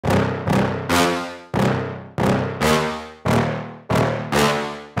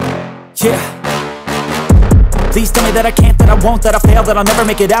Yeah. Please tell me that I can't, that I won't, that I fail, that I'll never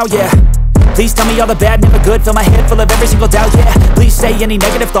make it out, yeah. Please tell me all the bad, never good, fill my head full of every single doubt, yeah. Please say any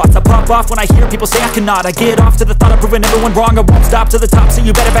negative thoughts, I pop off when I hear people say I cannot. I get off to the thought of proving everyone wrong, I won't stop to the top, so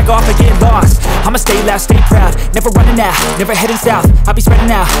you better back off and get lost. I'ma stay loud, stay proud, never running out, never heading south. I'll be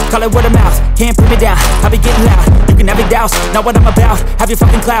spreading out, call it word of mouth, can't put me down, I'll be getting loud. You can have your doubts, not what I'm about, have your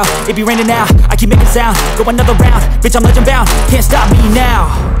fucking clout. It be raining now, I keep making sound, go another round, bitch I'm legend bound, can't stop me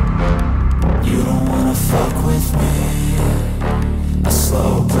now. You don't wanna fuck with me, a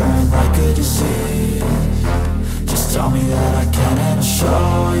slow burn like a disease. Just tell me that I can and I'll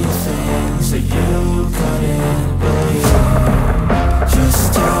show you things that you couldn't believe.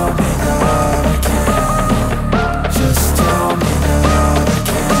 Just tell me that I can. Just tell me that I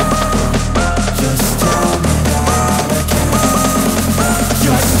can. Just tell me that I can.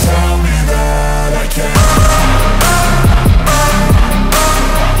 Just tell me that I can.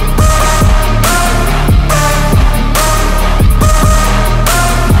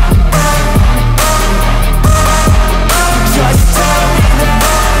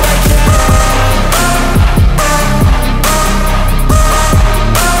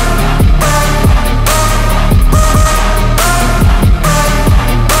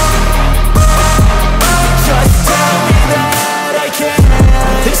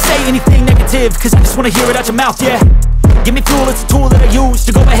 Cause I just wanna hear it out your mouth, yeah. Give me fuel, it's a tool that I use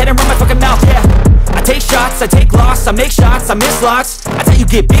to go ahead and run my fucking mouth, yeah. I take shots, I take loss, I make shots, I miss lots. That's how you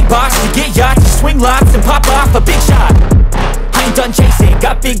get big box, you get yachts, you swing lots and pop off a big shot. I ain't done chasing,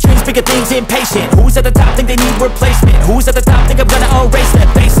 got big dreams, bigger things, impatient. Who's at the top think they need replacement? Who's at the top think I'm gonna erase them?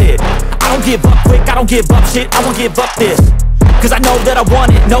 Face it, I don't give up quick, I don't give up shit, I won't give up this. Cause I know that I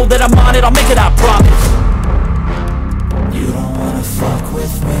want it, know that I'm on it, I'll make it, I promise. You don't wanna fuck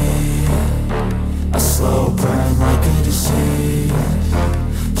with me, a slow burn like a disease.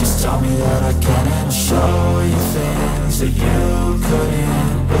 Just tell me that I can and I'll show you things that you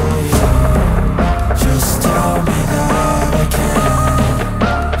couldn't believe. Just tell me that I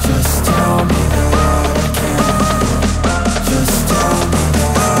can. Just tell me that I can. Just tell me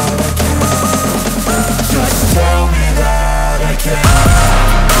that I can. Just tell me that I can.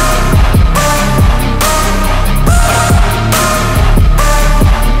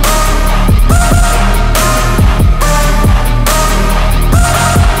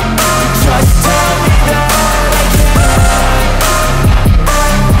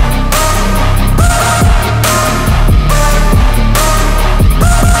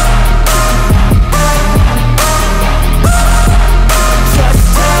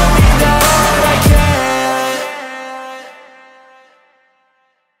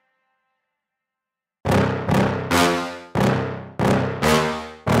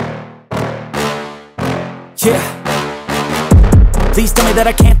 Yeah. Please tell me that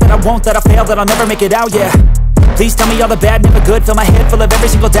I can't, that I won't, that I fail, that I'll never make it out, yeah. Please tell me all the bad, never good, fill my head full of every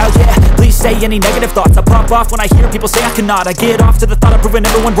single doubt, yeah. Please say any negative thoughts, I pop off when I hear people say I cannot. I get off to the thought of proving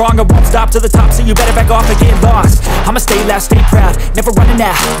everyone wrong, I won't stop to the top, so you better back off and get lost. I'ma stay loud, stay proud, never running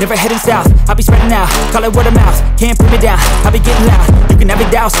out, never heading south. I'll be spreading out, call it word of mouth, can't put me down, I'll be getting loud. You can have your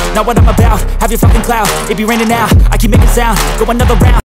doubts, not what I'm about, have your fucking clout. It be raining now, I keep making sound, go another round.